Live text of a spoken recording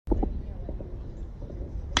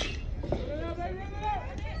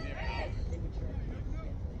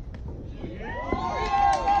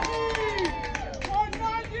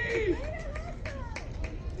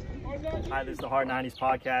Hard 90s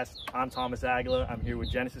podcast. I'm Thomas Aguila. I'm here with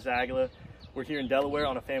Genesis Aguila. We're here in Delaware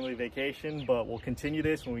on a family vacation, but we'll continue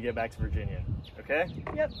this when we get back to Virginia. Okay?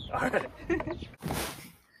 Yep. All right.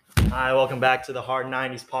 Hi, welcome back to the Hard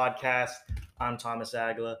 90s podcast. I'm Thomas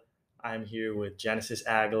Aguila. I'm here with Genesis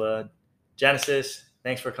Aguila. Genesis,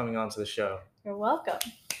 thanks for coming on to the show. You're welcome.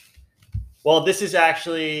 Well, this is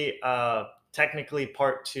actually technically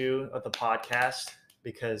part 2 of the podcast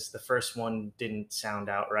because the first one didn't sound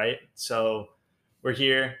out right. So we're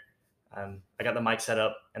here. I got the mic set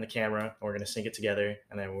up and the camera, and we're going to sync it together,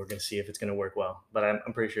 and then we're going to see if it's going to work well. But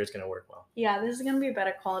I'm pretty sure it's going to work well. Yeah, this is going to be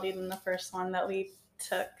better quality than the first one that we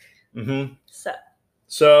took. Mm-hmm.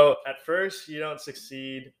 So at first, you don't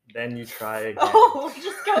succeed, then you try again. Oh, we're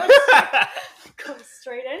just go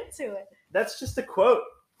straight into it. That's just a quote.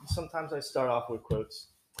 Sometimes I start off with quotes.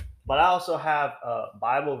 But I also have a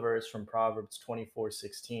Bible verse from Proverbs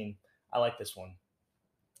 24:16. I like this one.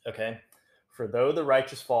 Okay. For though the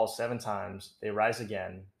righteous fall 7 times, they rise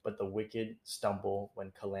again, but the wicked stumble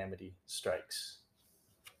when calamity strikes.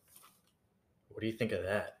 What do you think of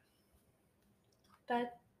that?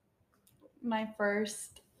 That my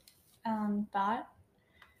first thought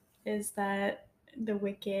is that the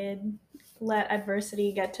wicked let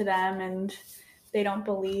adversity get to them and they don't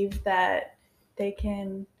believe that they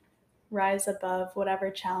can rise above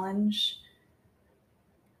whatever challenge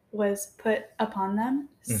was put upon them.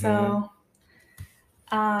 Mm-hmm. So,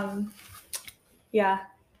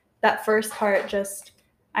 that first part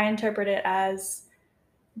I interpret it as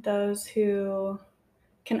those who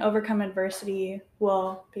can overcome adversity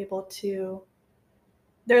will be able to,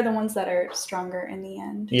 they're the ones that are stronger in the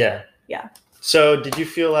end. Yeah. Yeah. So did you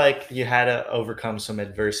feel like you had to overcome some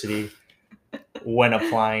adversity when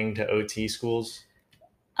applying to OT schools?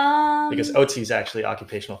 Because OT is actually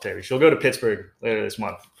occupational therapy. She'll go to Pittsburgh later this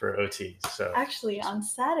month for OT. So actually on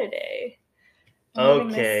Saturday. Okay.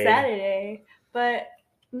 This Saturday, but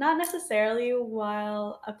not necessarily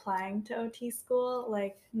while applying to OT school,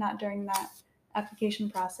 like not during that application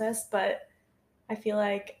process, but I feel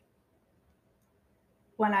like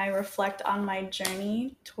when I reflect on my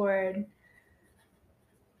journey toward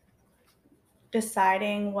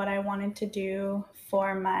deciding what I wanted to do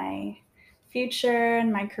for my future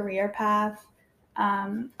and my career path,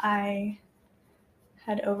 I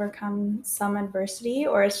had overcome some adversity,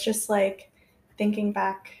 or it's just like thinking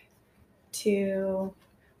back to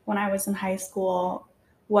when I was in high school,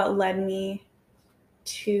 what led me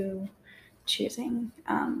to choosing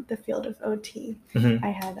the field of OT. Mm-hmm. I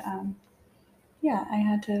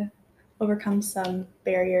had to overcome some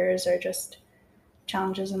barriers or just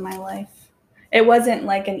challenges in my life. It wasn't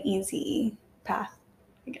like an easy path,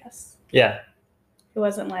 I guess. Yeah. It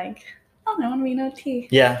wasn't like, oh, I want to be an OT.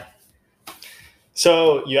 Yeah.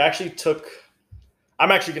 So you actually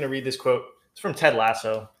I'm actually going to read this quote. It's from Ted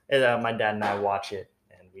Lasso. My dad and I watch it,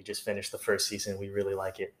 and we just finished the first season. We really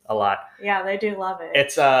like it a lot. Yeah, they do love it.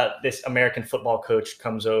 It's this American football coach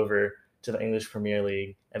comes over to the English Premier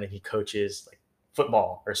League, and then he coaches like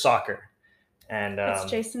football or soccer. And it's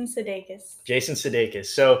Jason Sudeikis. Jason Sudeikis.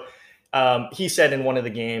 So he said in one of the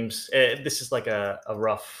games, this is like a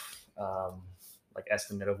rough like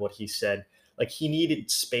estimate of what he said. Like he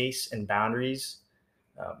needed space and boundaries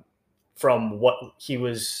from what he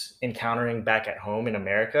was encountering back at home in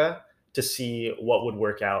America to see what would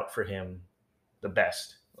work out for him the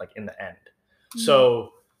best, like in the end. Mm-hmm.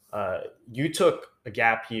 So you took a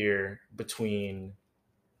gap year between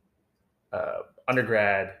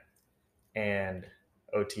undergrad and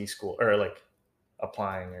OT school, or like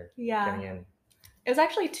applying or getting in. It was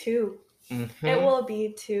actually 2. Mm-hmm. It will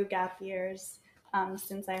be 2 gap years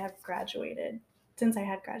since I had graduated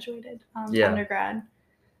undergrad.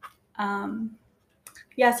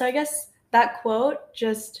 So I guess that quote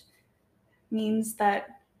just means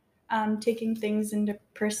that taking things into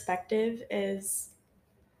perspective is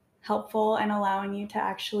helpful and allowing you to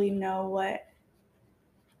actually know what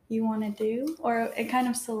you want to do, or it kind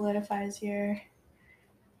of solidifies your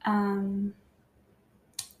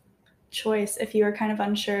choice if you were kind of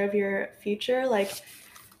unsure of your future, like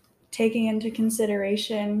taking into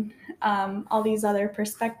consideration all these other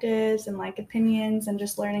perspectives and like opinions and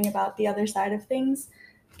just learning about the other side of things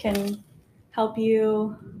can help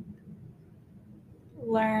you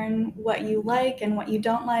learn what you like and what you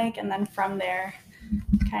don't like, and then from there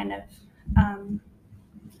kind of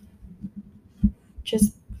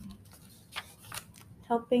just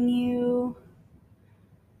helping you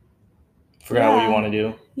figure out what you want to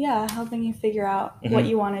do. Yeah, helping you figure out what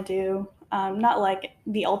you want to do. Not like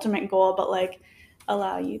the ultimate goal, but like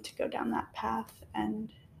allow you to go down that path and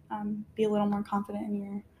be a little more confident in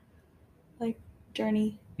your like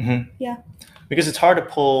journey. Yeah. Because it's hard to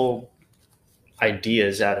pull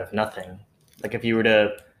ideas out of nothing. Like if you were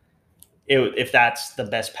to, if that's the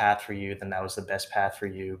best path for you, then that was the best path for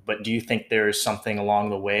you. But do you think there's something along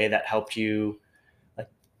the way that helped you like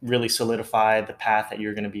really solidify the path that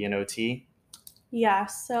you're going to be an OT? Yeah.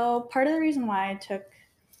 So part of the reason why I took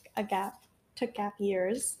gap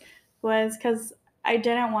years was because I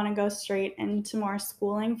didn't want to go straight into more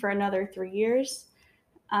schooling for another 3 years.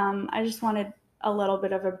 I just wanted a little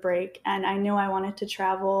bit of a break, and I knew I wanted to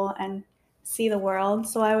travel and see the world.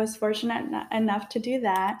 So I was fortunate enough to do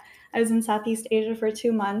that. I was in Southeast Asia for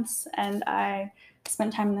 2 months, and I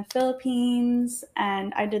spent time in the Philippines,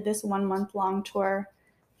 and I did this 1 month long tour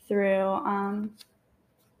through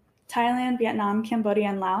Thailand, Vietnam, Cambodia,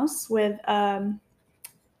 and Laos with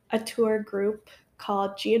a tour group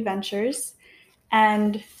called G Adventures.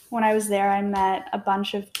 And when I was there, I met a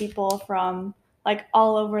bunch of people from like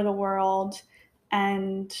all over the world.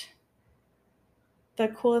 And the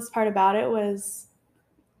coolest part about it was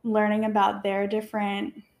learning about their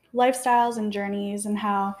different lifestyles and journeys and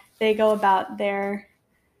how they go about their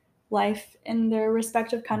life in their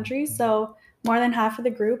respective countries. So more than half of the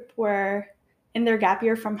group were in their gap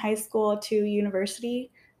year from high school to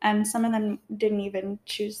university, and some of them didn't even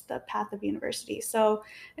choose the path of university. So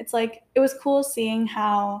it's like it was cool seeing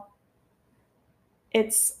how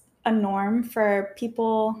it's a norm for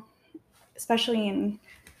people, especially in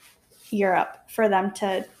Europe, for them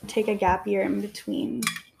to take a gap year in between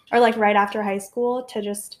or like right after high school to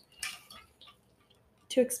just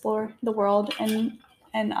to explore the world and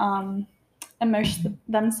immerse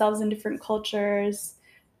themselves in different cultures,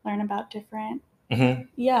 learn about different,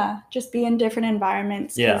 just be in different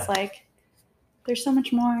environments. Because like there's so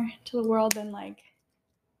much more to the world than like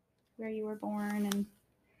where you were born and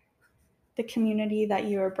the community that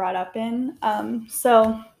you were brought up in.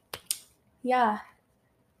 So yeah,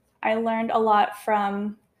 I learned a lot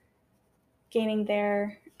from gaining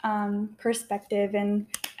their perspective and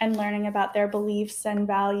learning about their beliefs and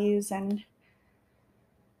values. And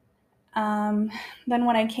then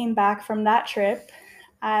when I came back from that trip,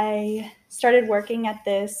 I started working at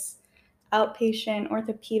this outpatient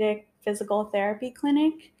orthopedic physical therapy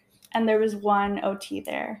clinic, and there was one OT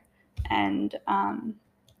there, and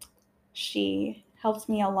she helped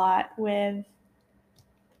me a lot with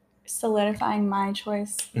solidifying my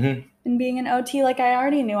choice in being an OT. Like I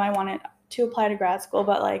already knew I wanted to apply to grad school,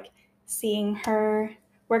 but like seeing her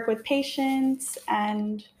work with patients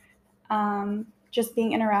and just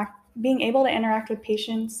being able to interact with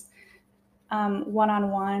patients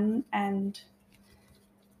one-on-one and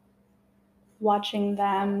watching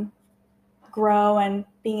them grow and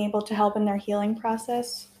being able to help in their healing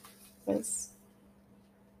process was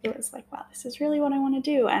like, wow, this is really what I want to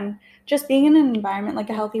do. And just being in an environment, like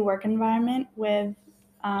a healthy work environment with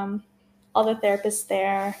all the therapists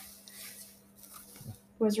there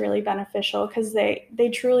was really beneficial because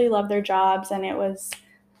they truly love their jobs, and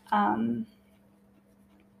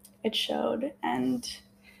it showed. And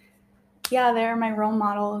yeah, they're my role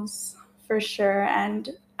models for sure. And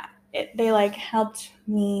they like helped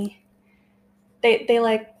me. They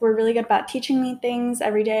like were really good about teaching me things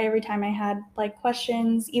every day. Every time I had like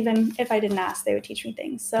questions, even if I didn't ask, they would teach me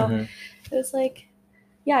things. So it was like,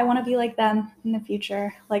 yeah, I want to be like them in the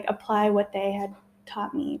future, like apply what they had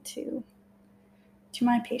taught me to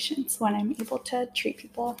my patients when I'm able to treat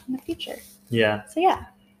people in the future. Yeah. So yeah.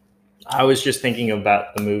 I was just thinking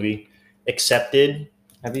about the movie Accepted.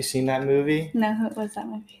 Have you seen that movie? No, what was that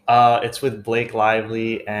movie? It's with Blake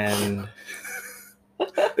Lively and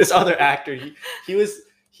this other actor.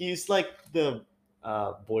 He's like the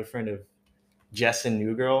boyfriend of Jess and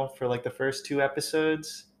New Girl for like the first 2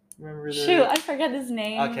 episodes. Remember the... Shoot, I forget his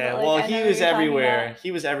name. Okay, well, he was everywhere. He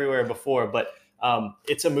was everywhere before, but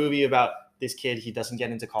it's a movie about this kid. He doesn't get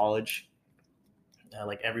into college.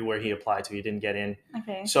 Like everywhere he applied to, he didn't get in.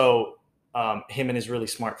 Okay. So him and his really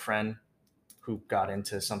smart friend who got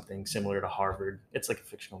into something similar to Harvard. It's like a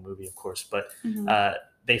fictional movie, of course, but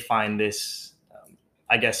they find this,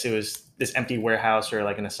 I guess it was this empty warehouse or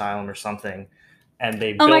like an asylum or something. And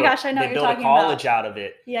they built, my gosh, I know they built a college out of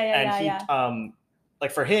it. Yeah.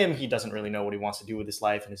 Like for him, he doesn't really know what he wants to do with his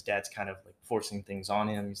life. And his dad's kind of like forcing things on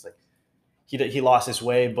him. He's like, he lost his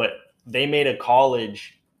way, but they made a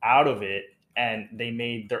college out of it and they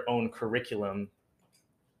made their own curriculum.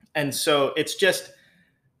 And so it's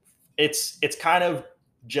kind of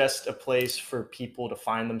just a place for people to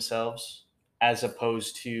find themselves as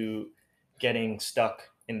opposed to getting stuck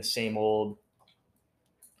in the same old,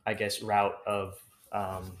 I guess, route of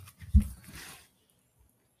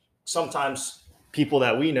sometimes people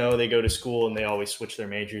that we know, they go to school and they always switch their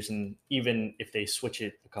majors, and even if they switch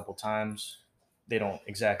it a couple times, they don't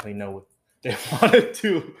exactly know what they want to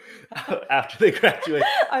do after they graduate.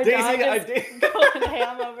 Our Daisy, dog I is did. going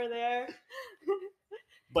ham over there.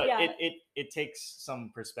 But Yeah. it takes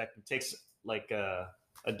some perspective. It takes like a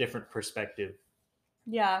different perspective.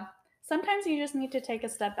 Yeah. Sometimes you just need to take a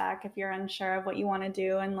step back if you're unsure of what you want to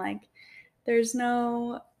do, and like there's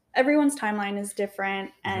no everyone's timeline is different,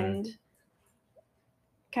 and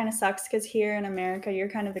kind of sucks because here in America you're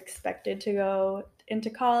kind of expected to go into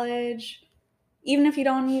college even if you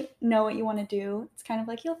don't know what you want to do. It's kind of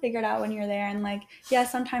like you'll figure it out when you're there, and like yeah,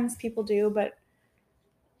 sometimes people do, but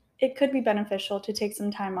it could be beneficial to take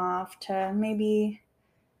some time off to maybe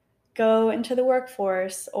go into the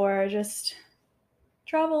workforce or just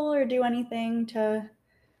travel or do anything to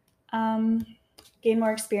gain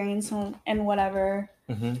more experience in whatever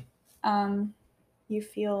you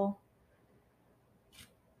feel.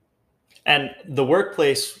 And the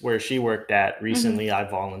workplace where she worked at recently, I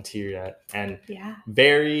volunteered at, and Yeah.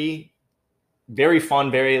 very, very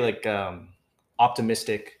fun, very like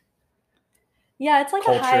optimistic. Yeah, it's like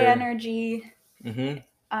a high culture. energy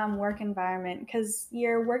work environment because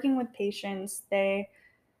you're working with patients,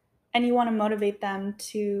 and you want to motivate them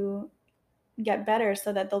to get better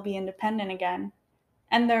so that they'll be independent again.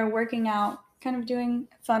 And they're working out, kind of doing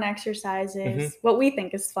fun exercises, what we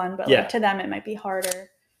think is fun, but like to them it might be harder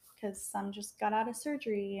because some just got out of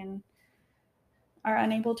surgery and are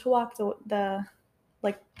unable to walk the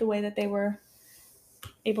way that they were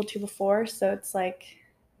able to before. So it's like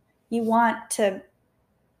you want to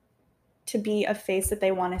be a face that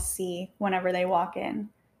they want to see whenever they walk in.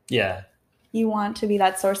 Yeah. You want to be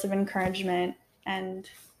that source of encouragement and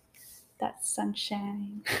that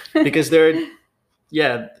sunshine. Because there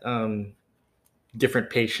are, different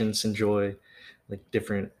patients enjoy like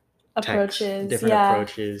different approaches,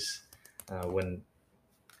 approaches when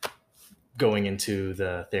going into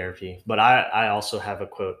the therapy. But I also have a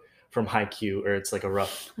quote from Haikyuu, or it's like a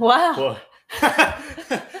rough wow.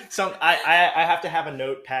 I have to have a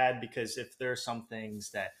notepad because if there are some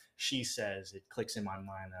things that she says, it clicks in my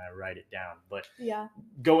mind and I write it down. But yeah,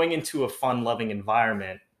 going into a fun, loving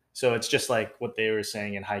environment. So it's just like what they were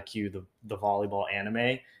saying in Haikyuu, the volleyball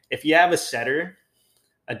anime. If you have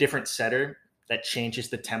a different setter that changes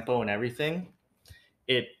the tempo and everything,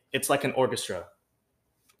 it's like an orchestra.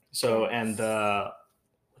 So, yes. And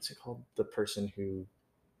what's it called? The person who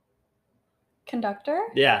conductor?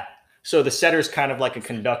 Yeah. So the setter's kind of like a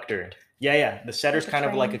conductor. Yeah. The setter's kind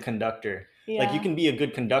of like a conductor. Yeah. Like you can be a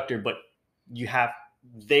good conductor, but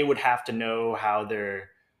they would have to know how their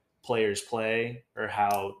players play or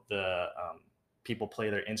how the people play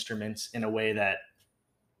their instruments in a way that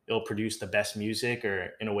it'll produce the best music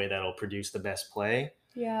or in a way that'll produce the best play.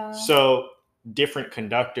 Yeah. So different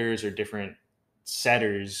conductors or different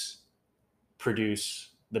setters produce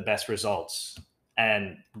the best results.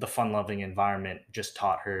 And the fun-loving environment just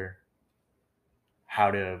taught her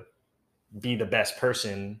how to be the best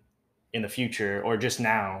person in the future or just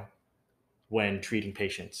now when treating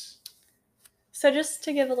patients. So just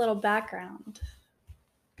to give a little background,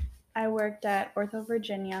 I worked at Ortho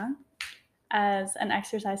Virginia as an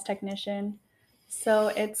exercise technician. So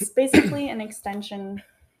it's basically an extension.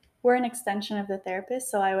 We're an extension of the therapist.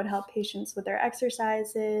 So I would help patients with their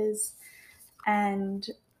exercises and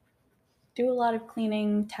do a lot of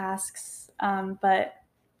cleaning tasks, but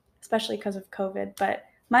especially because of COVID. But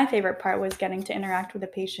my favorite part was getting to interact with the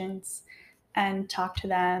patients and talk to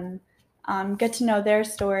them, get to know their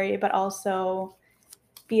story, but also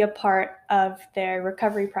be a part of their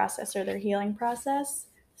recovery process or their healing process.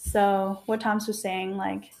 So what Thomas was saying,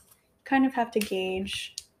 like, kind of have to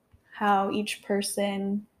gauge how each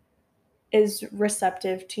person is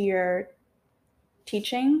receptive to your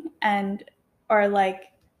teaching or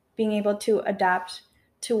like being able to adapt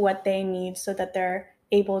to what they need so that they're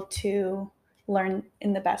able to learn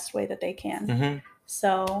in the best way that they can.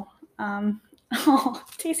 So,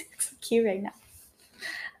 Daisy looks so cute right now.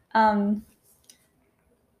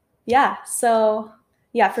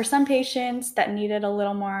 For some patients that needed a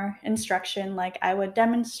little more instruction, like I would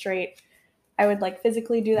like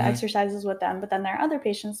physically do the exercises with them, but then there are other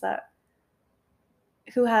patients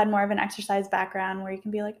who had more of an exercise background where you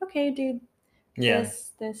can be like, okay, dude,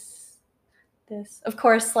 this. Of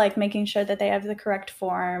course, like making sure that they have the correct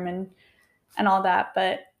form and all that.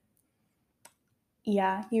 But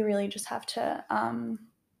yeah, you really just have to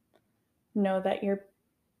know that you're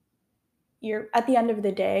at the end of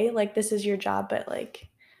the day, like this is your job, but like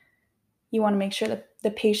you want to make sure that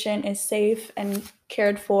the patient is safe and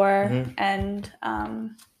cared for and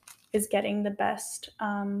is getting the best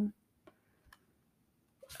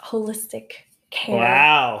holistic care.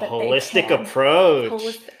 Wow, that they holistic can. approach.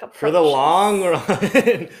 Holistic For the approaches. long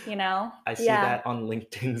run. You know? I see Yeah. that on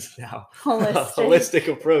LinkedIn's now. Holistic. Holistic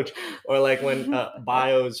approach. Or like when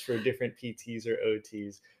bios for different PTs or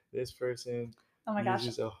OTs. This person Oh my gosh.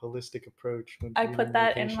 uses a holistic approach when I treating put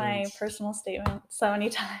that their in my patients. personal statement so many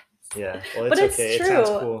times. Yeah, well, But it's it's okay. true. It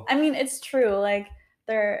sounds cool. I mean, it's true. Like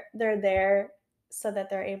they're there so that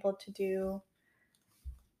they're able to do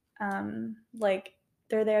like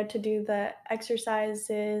they're there to do the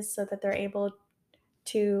exercises so that they're able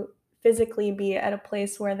to physically be at a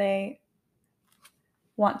place where they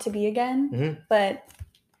want to be again. Mhm. But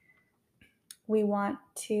we want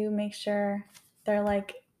to make sure they're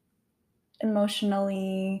like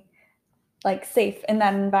emotionally like safe in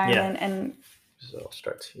that environment. And So it all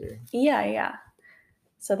starts here. yeah.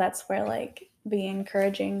 So that's where like being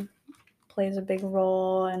encouraging plays a big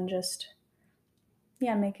role, and just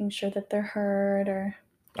making sure that they're heard, or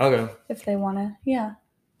Okay. if they want to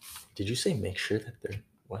Did you say make sure that they're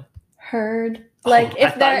what? heard? Like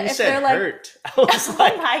if they're like hurt. I was Oh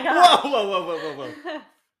like, my gosh. whoa.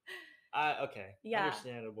 Okay. Yeah.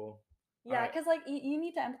 Understandable. Yeah, Alright. because like you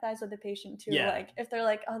need to empathize with the patient too. Yeah. Like if they're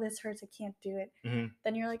like, oh, this hurts, I can't do it, Mhm.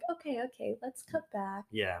 then you're like, okay, let's cut back.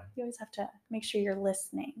 Yeah. You always have to make sure you're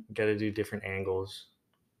listening. Got to do different angles.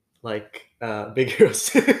 Like Big Hero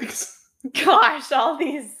 6. Gosh, all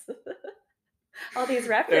these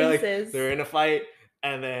references. They're in a fight,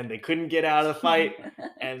 and then they couldn't get out of the fight,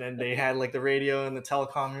 and then they had like the radio and the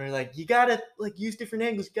telecom, and they're like, you gotta like use different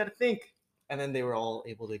angles, you gotta think, and then they were all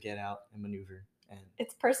able to get out and maneuver. And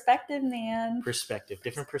It's perspective, man.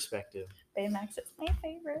 different perspective. Baymax is my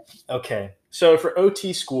favorite. Okay, so for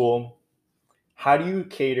OT school, how do you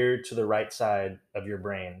cater to the right side of your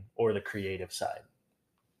brain or the creative side?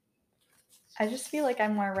 I just feel like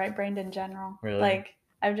I'm more right-brained in general. Really? Like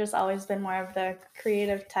I've just always been more of the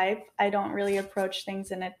creative type. I don't really approach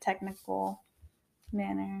things in a technical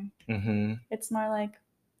manner. Mm-hmm. It's more like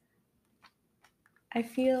I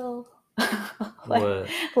feel What?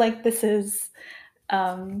 like this is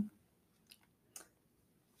let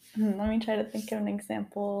me try to think of an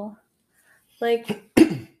example. Like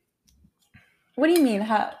what do you mean?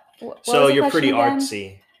 So you're pretty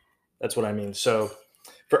artsy. That's what I mean. So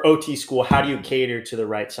for OT school, how do you cater to the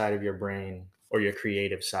right side of your brain or your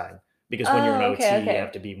creative side? Because when you're an OT, you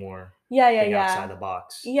have to be more outside the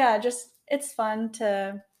box. Yeah, just it's fun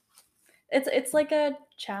to it's like a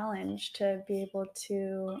challenge to be able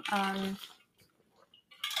to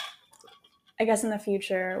I guess in the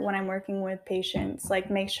future when I'm working with patients, like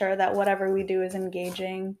make sure that whatever we do is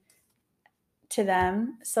engaging to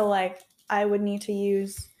them. So like I would need to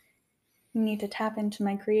tap into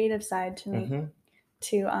my creative side to make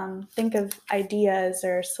to think of ideas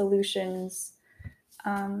or solutions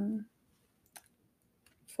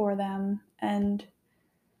for them. And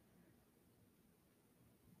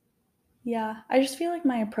yeah, I just feel like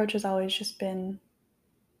my approach has always just been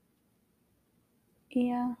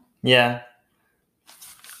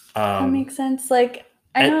that makes sense. Like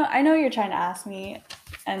I know you're trying to ask me,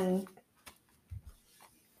 and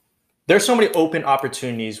there's so many open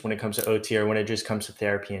opportunities when it comes to OT or when it just comes to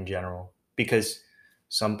therapy in general, because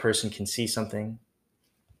some person can see something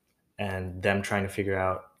and them trying to figure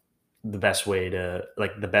out the best way to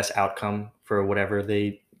like the best outcome for whatever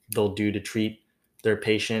they'll do to treat their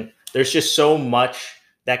patient. There's just so much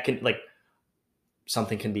that can like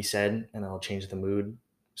something can be said and it'll change the mood.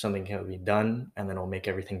 Something can be done and then it'll make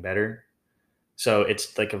everything better. So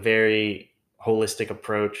it's like a very holistic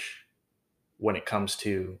approach when it comes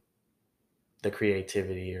to the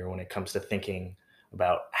creativity or when it comes to thinking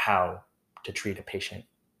about how to treat a patient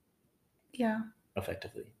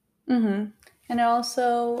effectively. Mm-hmm. And it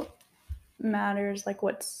also matters like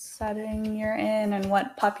what setting you're in and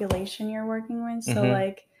what population you're working with. So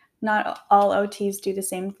like not all OTs do the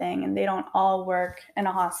same thing, and they don't all work in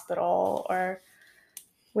a hospital or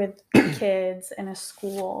with kids in a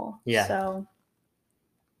school. Yeah. So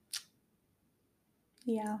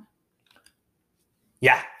yeah.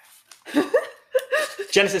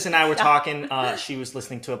 Genesis and I were talking. She was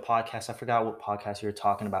listening to a podcast. I forgot what podcast you were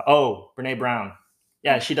talking about. Oh, Brene Brown.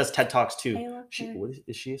 Yeah, she does TED Talks too. I love her.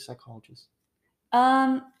 Is she a psychologist?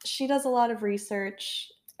 She does a lot of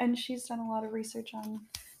research, and she's done a lot of research on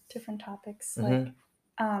different topics, like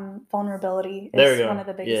vulnerability is one of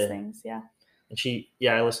the biggest things. Yeah. And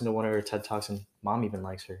I listened to one of her TED Talks, and Mom even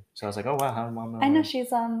likes her. So I was like, oh wow, how did Mom know? I know she's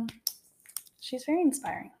very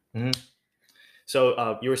inspiring. Mm-hmm.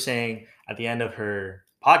 So you were saying at the end of her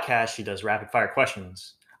podcast, she does rapid fire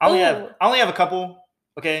questions. I only have a couple,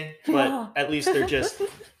 okay, but at least they're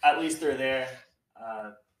there.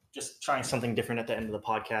 Just trying something different at the end of the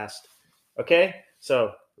podcast. Okay,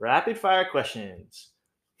 so rapid fire questions.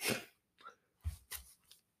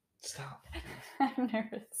 Stop. I'm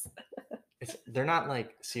nervous. They're not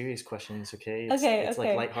like serious questions, okay? Okay, It's okay.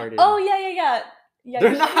 like lighthearted. Oh yeah. They're you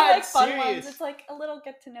should do, not like fun serious. ones. It's like a little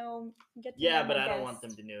get to know. Yeah, know but my I don't want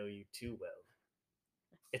guest. them to know you too well.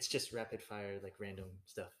 It's just rapid fire, like random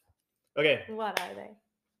stuff. Okay. What are they?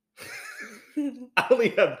 I only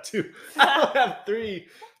have 2. I don't have 3.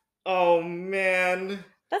 Oh man.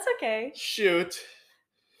 That's okay. Shoot.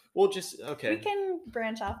 We'll just okay. We can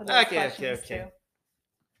branch off of those questions too.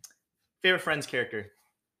 Favorite Friends character?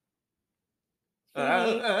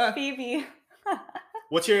 Phoebe.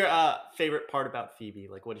 What's your favorite part about Phoebe?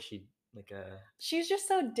 Like, what is she like? She's just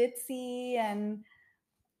so ditzy and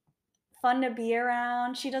fun to be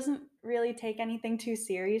around. She doesn't really take anything too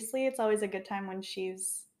seriously. It's always a good time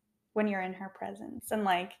when you're in her presence, and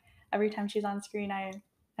like every time she's on screen, I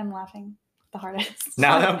am laughing the hardest.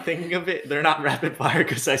 Now that I'm thinking of it, they're not rapid fire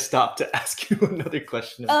because I stopped to ask you another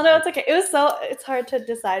question. Oh no, it's okay. It's hard to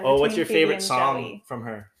decide. Oh, what's your Phoebe favorite and song Joey. from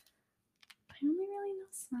her? I only really know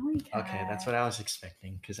Smelly Cat. Okay, that's what I was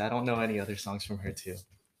expecting because I don't know any other songs from her too.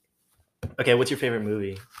 Okay, what's your favorite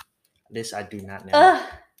movie? This I do not know.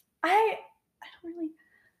 I don't really.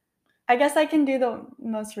 I guess I can do the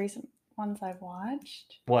most recent ones I've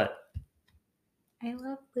watched. What? I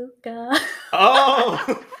love Luca.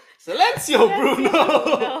 Oh, Silencio,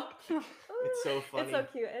 Bruno. It's so funny. It's so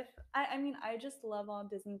cute. I mean, I just love all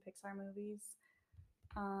Disney Pixar movies.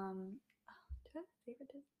 Do I have a favorite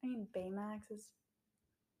Disney? I mean, Baymax is.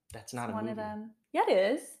 That's not a one movie. of them. Yeah, it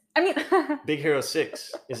is. I mean, Big Hero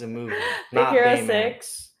 6 is a movie. Big not Hero Baymax.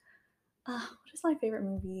 6. What is my favorite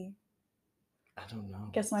movie? I don't know.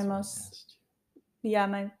 I guess my most. Yeah,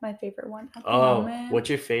 my favorite one. At the moment. What's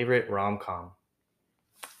your favorite rom-com?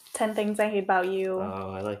 10 Things I Hate About You.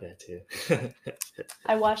 Oh, I like that too.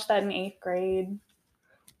 I watched that in 8th grade.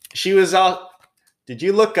 She was all. Did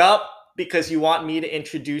you look up because you want me to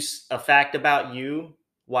introduce a fact about you?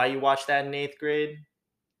 Why you watched that in 8th grade?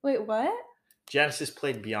 Wait, what? Genesis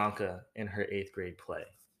played Bianca in her 8th grade play.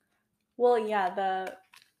 Well, yeah,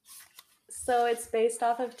 so it's based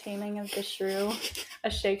off of Taming of the Shrew, a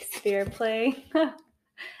Shakespeare play.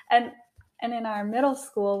 and in our middle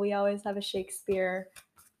school, we always have a Shakespeare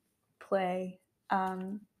play,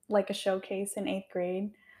 like a showcase in 8th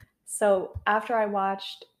grade. So after I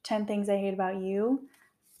watched 10 Things I Hate About You,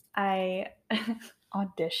 I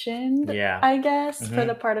auditioned, I guess, for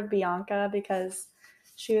the part of Bianca because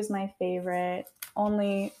she was my favorite,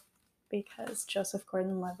 only because Joseph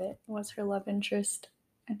Gordon-Levitt was her love interest,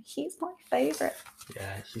 and he's my favorite.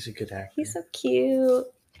 Yeah, he's a good actor. He's so cute.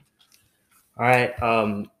 All right,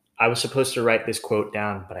 I was supposed to write this quote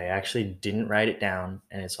down, but I actually didn't write it down,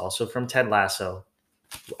 and it's also from Ted Lasso.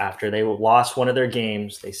 After they lost one of their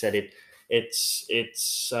games, they said it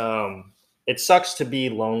sucks to be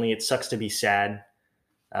lonely. It sucks to be sad,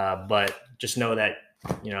 but just know that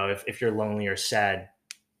if you're lonely or sad,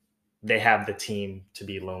 they have the team to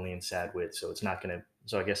be lonely and sad with. So it's not gonna.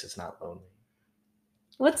 So I guess it's not lonely.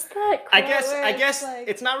 What's that? I guess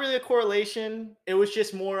it's not really a correlation. It was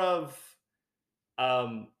just more of,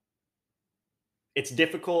 it's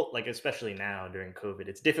difficult, like especially now during COVID,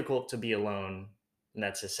 it's difficult to be alone, and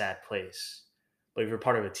that's a sad place. But if you're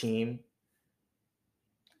part of a team,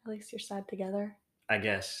 at least you're sad together. I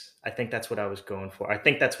guess. I think that's what I was going for. I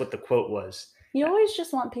think that's what the quote was. You always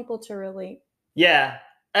just want people to relate. Yeah.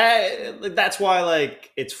 That's why,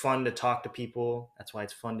 like, it's fun to talk to people. That's why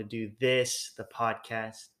it's fun to do this, the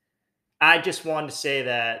podcast. I just wanted to say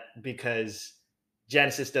that because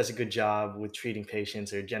Genesis does a good job with treating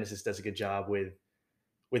patients, or Genesis does a good job with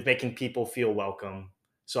making people feel welcome.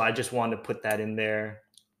 So I just wanted to put that in there.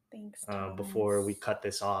 Thanks, before we cut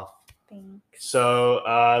this off. Thanks. So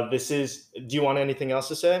do you want anything else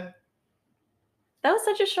to say? That was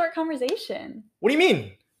such a short conversation. What do you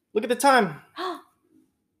mean? Look at the time.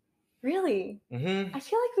 Really? Mm-hmm. I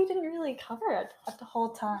feel like we didn't really cover it at the whole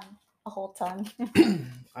time. A whole ton.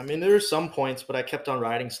 I mean, there were some points, but I kept on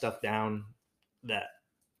writing stuff down that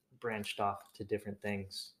branched off to different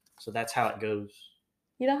things. So that's how it goes.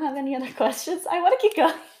 You don't have any other questions? I want to keep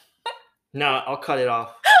going. No, I'll cut it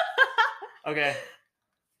off. Okay.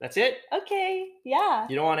 That's it? Okay. Yeah.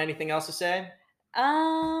 You don't want anything else to say? I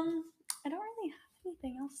don't really have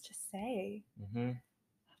anything else to say. Mm-hmm.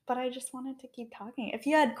 But I just wanted to keep talking. If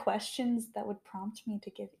you had questions that would prompt me to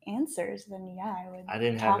give answers, then yeah, I would. I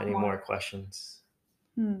didn't have any more questions.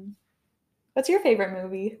 What's your favorite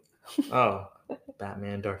movie? Oh,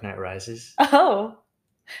 Batman Dark Knight Rises. Oh.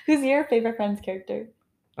 Who's your favorite Friends character?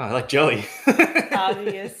 Oh, I like Joey.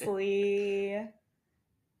 Obviously.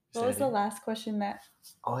 What was the last question that?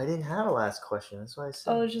 Oh, I didn't have a last question. That's why I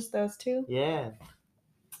said. Oh, just those two? Yeah.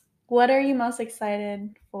 What are you most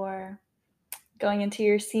excited for going into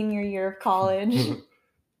your senior year of college?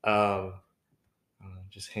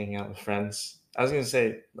 Just hanging out with friends. I was gonna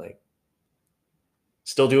say like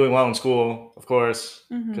still doing well in school, of course,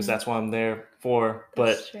 because that's what I'm there for.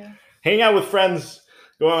 That's But true. hanging out with friends,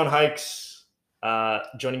 going on hikes,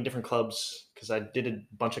 joining different clubs, because I did a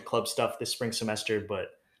bunch of club stuff this spring semester. But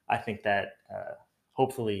I think that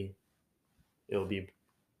hopefully it'll be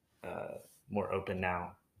more open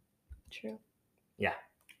now. True. Yeah.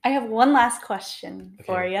 I have one last question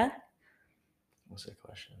for you. What's the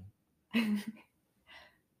question?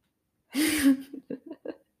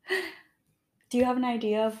 Do you have an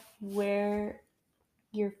idea of where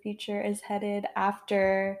your future is headed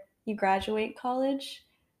after you graduate college?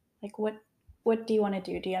 Like what do you want to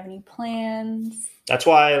do? Do you have any plans? That's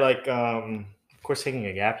why of course taking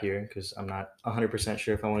a gap year, because I'm not 100%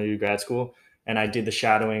 sure if I want to do grad school. And I did the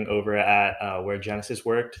shadowing over at where Genesis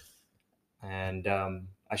worked. And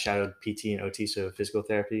I shadowed PT and OT, so physical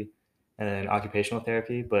therapy and then occupational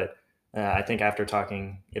therapy. But I think after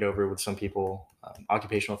talking it over with some people,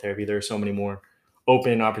 occupational therapy, there are so many more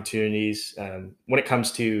open opportunities when it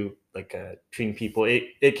comes to treating people.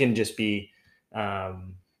 It can just be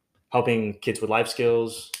helping kids with life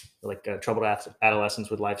skills, like troubled adolescents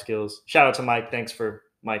with life skills. Shout out to Mike. Thanks for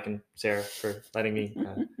Mike and Sarah for letting me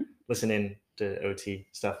listen in to OT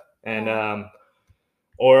stuff. And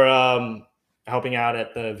helping out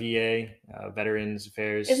at the VA, Veterans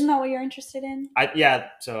Affairs. Isn't that what you're interested in?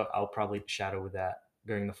 So I'll probably shadow with that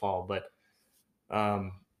during the fall. But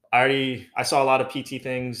I saw a lot of PT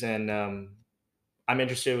things, and I'm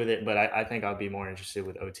interested with it, but I think I'll be more interested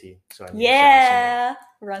with OT. So I need to shadow someone.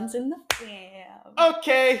 Runs in the fam.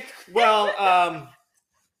 Okay, well,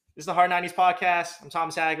 this is the Hard 90s podcast. I'm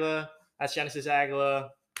Thomas Agla. That's Genesis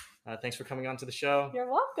Agla. Thanks for coming on to the show. You're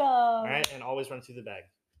welcome. All right, and always run through the bag.